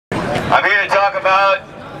I'm here to talk about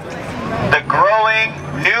the growing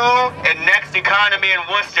new and next economy in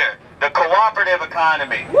Worcester, the cooperative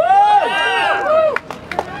economy.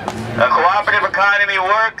 The cooperative economy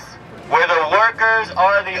works where the workers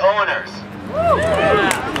are the owners.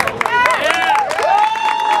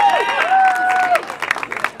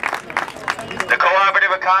 The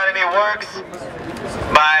cooperative economy works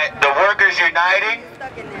by the workers uniting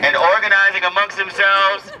and organizing amongst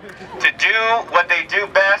themselves to do what they do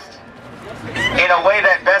best in a way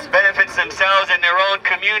that best benefits themselves and their own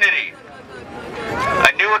community.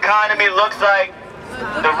 A new economy looks like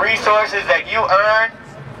the resources that you earn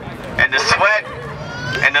and the sweat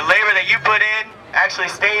and the labor that you put in actually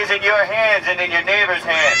stays in your hands and in your neighbor's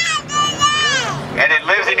hands. And it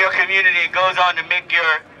lives in your community and goes on to make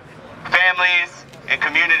your families and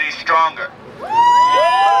communities stronger.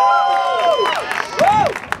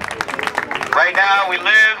 Right now we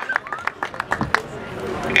live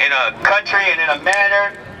in a country and in a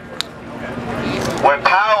manner where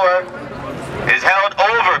power is held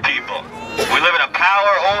over people. We live in a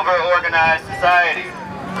power over organized society.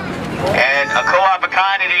 And a co-op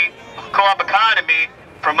economy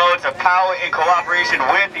promotes a power in cooperation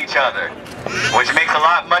with each other, which makes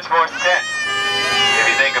much more sense.